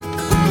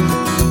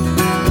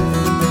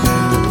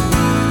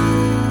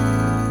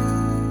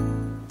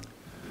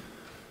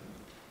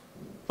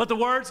Let the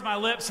words of my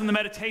lips and the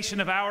meditation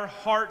of our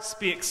hearts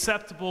be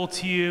acceptable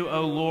to you,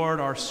 O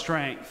Lord, our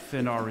strength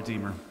and our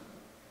Redeemer.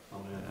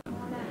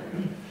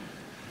 Amen.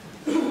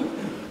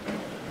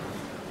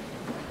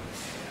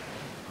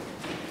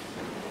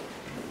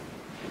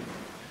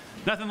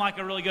 Nothing like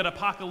a really good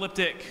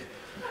apocalyptic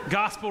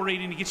gospel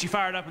reading to get you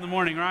fired up in the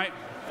morning, right?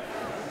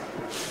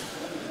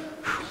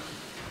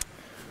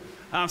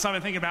 So I've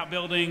been thinking about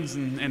buildings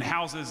and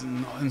houses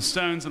and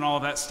stones and all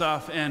of that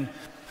stuff, and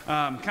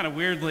kind of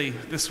weirdly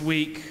this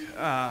week,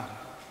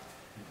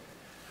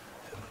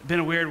 been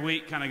a weird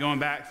week kind of going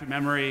back through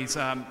memories.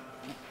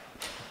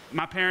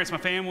 My parents, my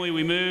family,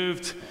 we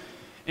moved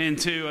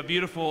into a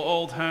beautiful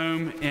old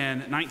home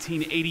in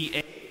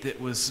 1988 that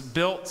was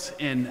built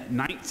in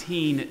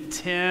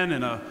 1910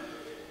 in a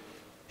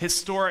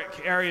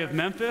historic area of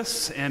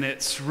Memphis, and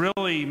it's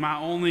really my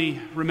only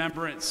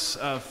remembrance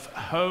of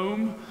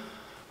home.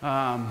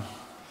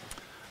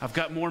 I've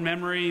got more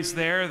memories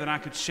there than I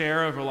could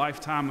share over a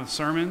lifetime of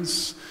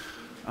sermons.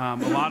 A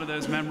lot of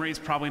those memories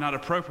probably not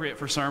appropriate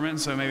for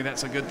sermons, so maybe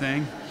that's a good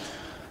thing.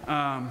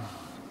 And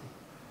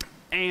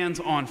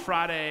on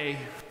Friday,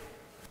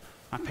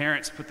 my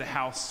parents put the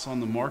house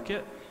on the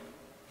market.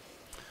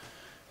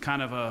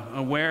 Kind of an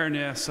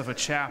awareness of a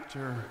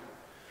chapter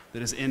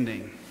that is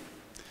ending.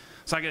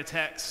 So I get a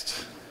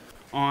text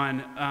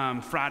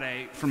on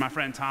Friday from my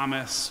friend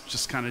Thomas,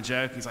 just kind of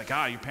joke. He's like,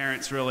 your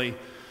parents really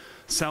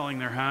selling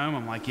their home?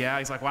 I'm like, yeah.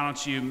 He's like, why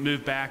don't you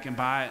move back and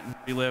buy it and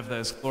relive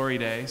those glory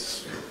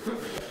days?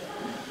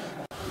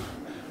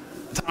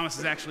 Thomas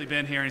has actually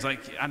been here, and he's like,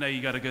 I know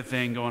you got a good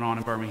thing going on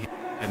in Birmingham.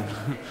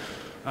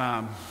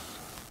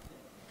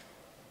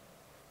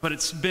 But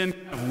it's been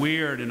kind of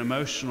weird and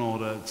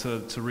emotional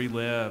to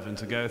relive and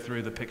to go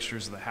through the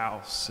pictures of the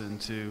house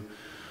and to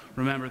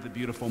remember the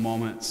beautiful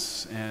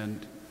moments, and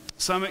to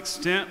some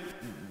extent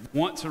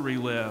want to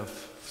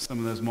relive some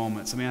of those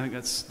moments. I mean, I think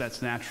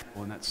that's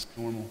natural and that's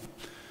normal.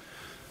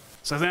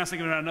 So I was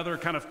thinking about another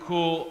kind of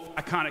cool,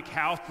 iconic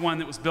house, one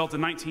that was built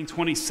in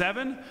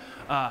 1927,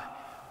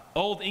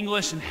 Old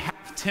English and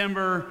half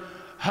timber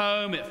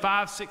home at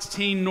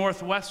 516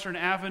 Northwestern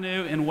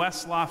Avenue in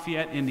West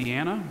Lafayette,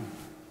 Indiana.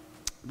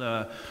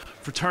 The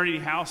fraternity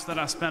house that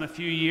I spent a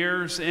few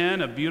years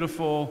in, a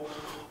beautiful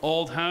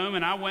old home,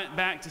 and I went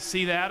back to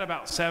see that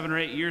about 7 or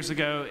 8 years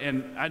ago,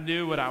 and I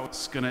knew what I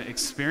was going to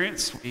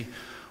experience. We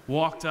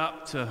walked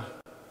up to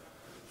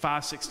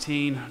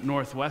 516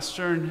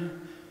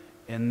 Northwestern,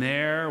 and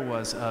there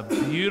was a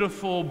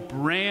beautiful,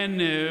 brand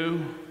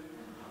new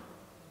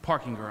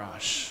parking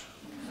garage.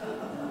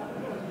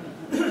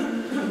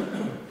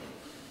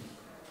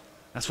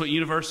 That's what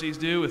universities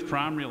do with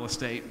prime real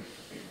estate.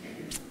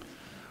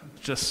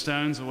 Just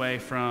stones away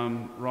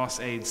from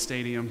Ross-Ade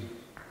Stadium.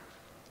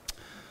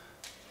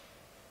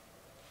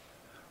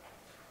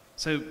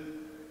 So,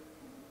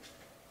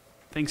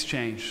 things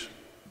change.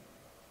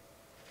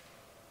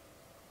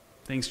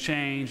 Things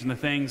change, and the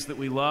things that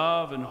we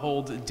love and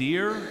hold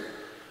dear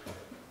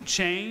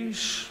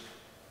change.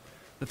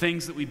 The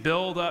things that we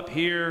build up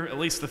here, at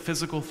least the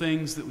physical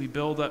things that we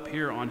build up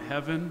here on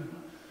heaven,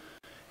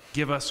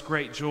 give us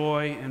great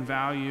joy and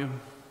value,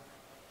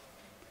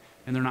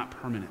 and they're not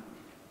permanent.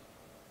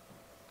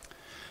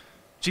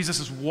 Jesus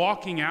is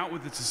walking out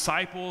with the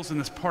disciples in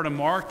this part of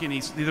Mark,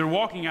 and they're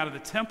walking out of the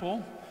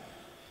temple.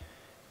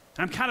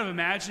 I'm kind of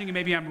imagining, and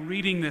maybe I'm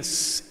reading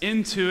this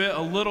into it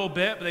a little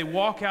bit, but they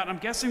walk out, and I'm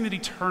guessing that he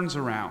turns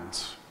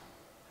around.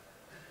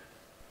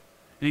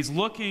 And he's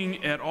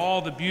looking at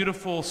all the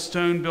beautiful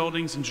stone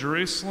buildings in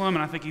Jerusalem,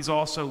 and I think he's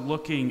also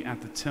looking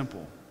at the temple.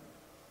 And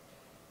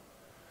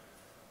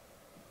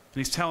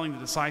he's telling the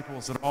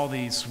disciples that all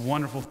these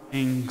wonderful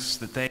things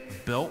that they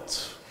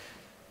built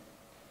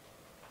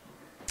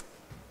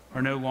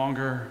are no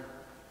longer,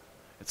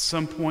 at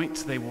some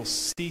point, they will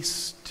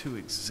cease to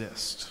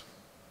exist.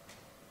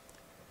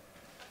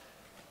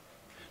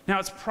 Now,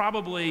 it's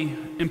probably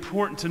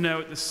important to know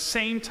at the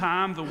same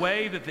time, the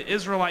way that the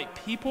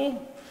Israelite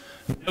people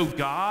know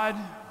God,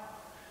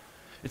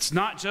 it's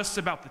not just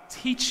about the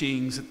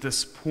teachings at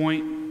this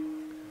point.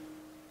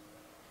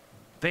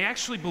 They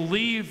actually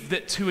believe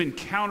that to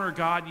encounter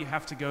God, you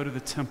have to go to the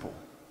temple.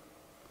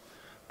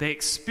 They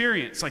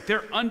experience, like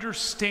their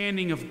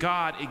understanding of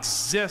God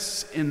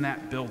exists in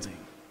that building.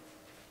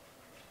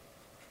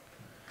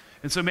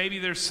 And so maybe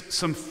there's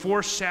some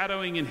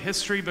foreshadowing in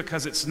history,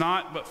 because it's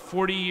not but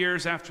 40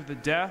 years after the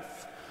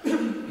death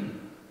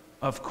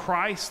of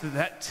Christ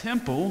that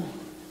temple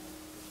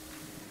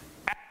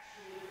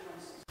actually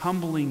comes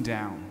tumbling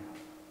down,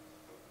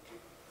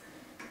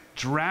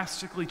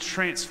 drastically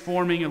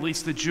transforming at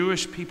least the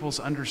Jewish people's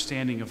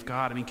understanding of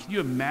God. I mean, can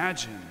you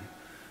imagine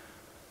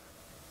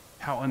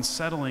how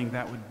unsettling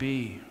that would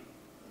be?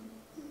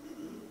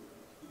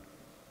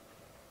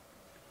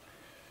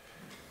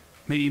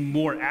 Maybe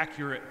more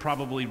accurate,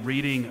 probably,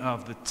 reading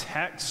of the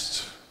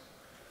text.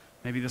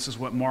 Maybe this is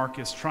what Mark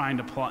is trying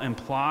to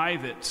imply,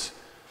 that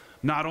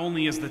not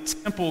only is the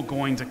temple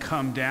going to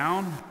come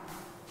down,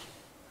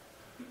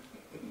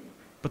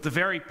 but the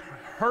very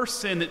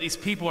person that these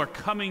people are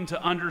coming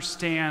to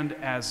understand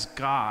as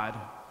God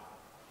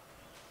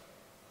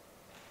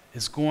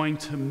is going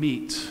to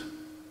meet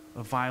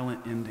a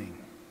violent ending.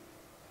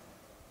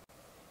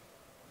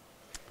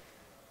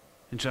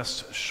 In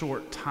just a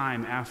short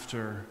time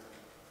after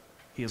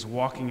he is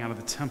walking out of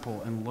the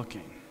temple and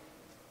looking.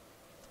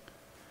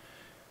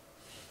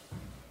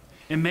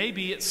 And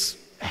maybe it's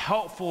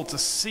helpful to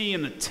see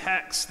in the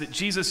text that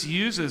Jesus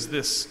uses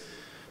this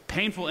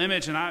painful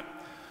image, and I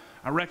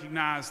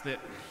recognize that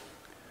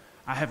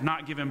I have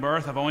not given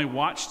birth. I've only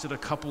watched it a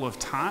couple of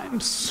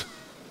times.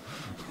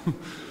 And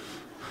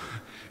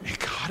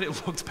God,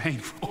 it looked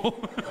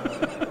painful.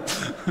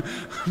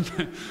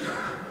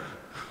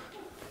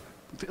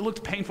 It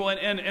looked painful,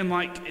 and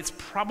like it's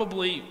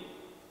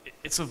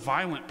a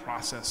violent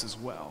process as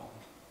well.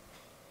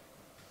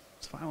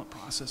 It's a violent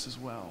process as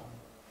well.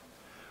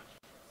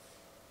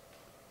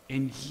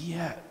 And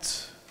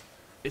yet,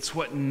 it's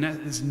what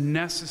is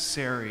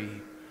necessary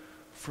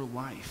for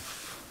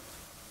life.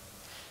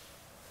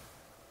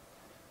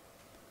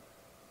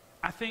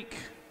 I think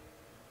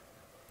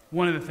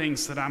one of the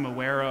things that I'm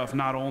aware of,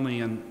 not only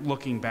in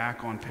looking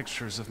back on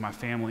pictures of my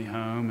family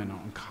home and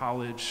on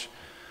college,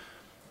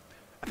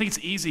 I think it's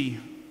easy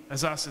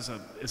as us as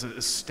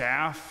a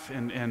staff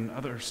and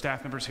other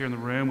staff members here in the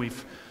room,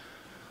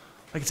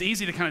 it's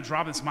easy to kind of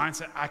drop this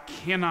mindset, I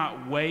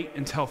cannot wait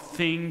until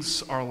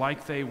things are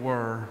like they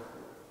were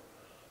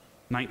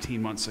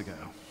 19 months ago.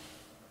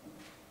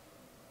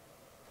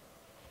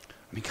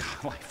 I mean,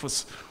 God, life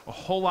was a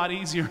whole lot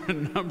easier in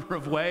a number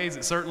of ways.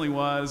 It certainly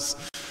was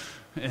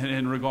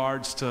in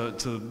regards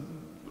to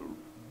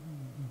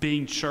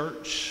being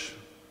church.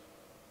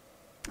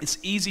 It's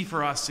easy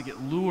for us to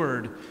get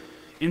lured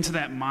into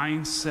that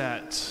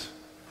mindset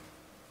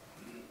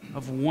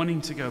of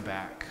wanting to go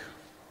back.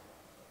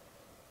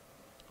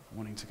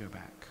 Wanting to go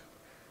back.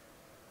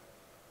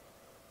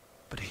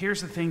 But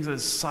here's the thing the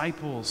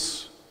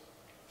disciples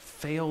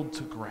failed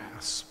to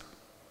grasp.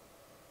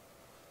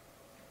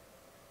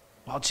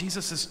 While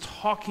Jesus is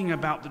talking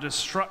about the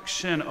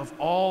destruction of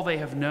all they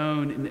have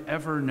known and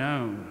ever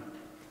known,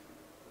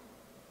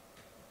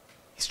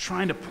 he's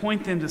trying to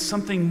point them to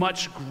something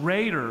much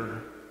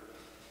greater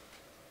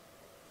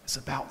is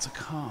about to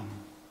come.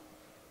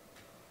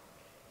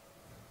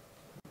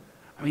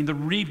 I mean, the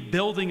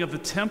rebuilding of the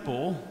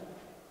temple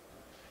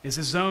is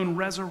his own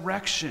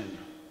resurrection,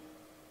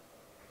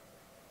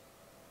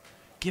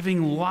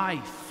 giving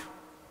life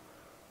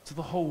to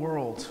the whole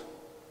world.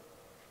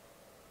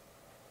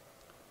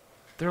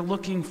 They're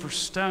looking for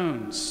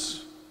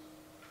stones,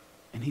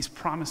 and he's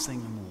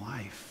promising them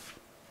life.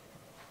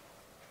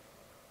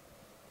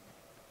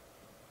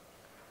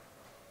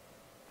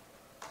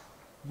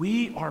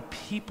 We are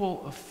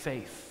people of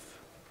faith.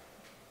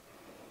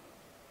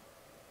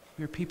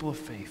 We are people of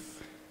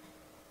faith.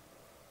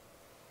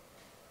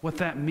 What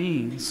that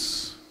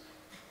means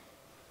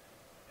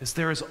is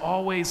there is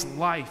always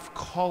life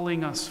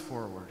calling us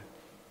forward.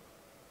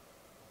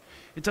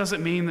 It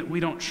doesn't mean that we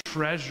don't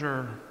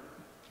treasure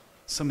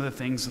some of the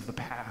things of the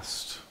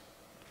past.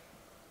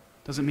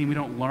 It doesn't mean we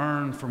don't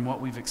learn from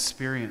what we've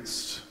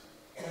experienced.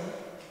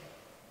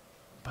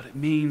 But it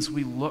means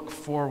we look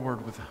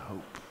forward with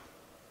hope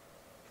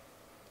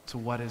to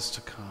what is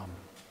to come.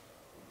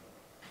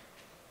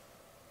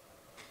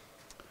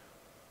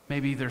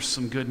 Maybe there's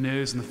some good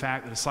news in the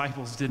fact that the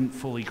disciples didn't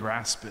fully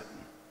grasp it.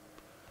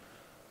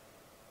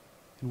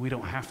 And we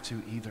don't have to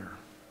either.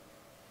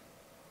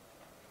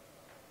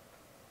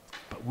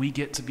 But we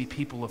get to be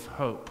people of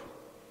hope.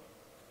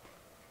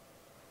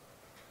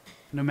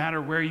 No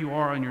matter where you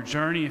are on your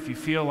journey, if you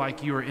feel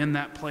like you are in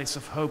that place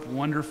of hope,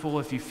 wonderful.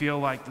 If you feel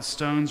like the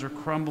stones are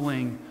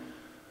crumbling,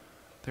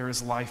 there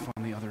is life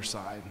on the other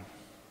side.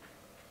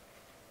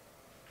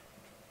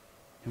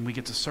 And we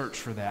get to search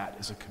for that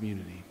as a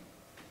community.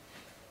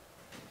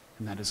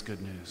 And that is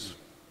good news.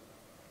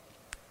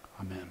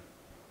 Amen.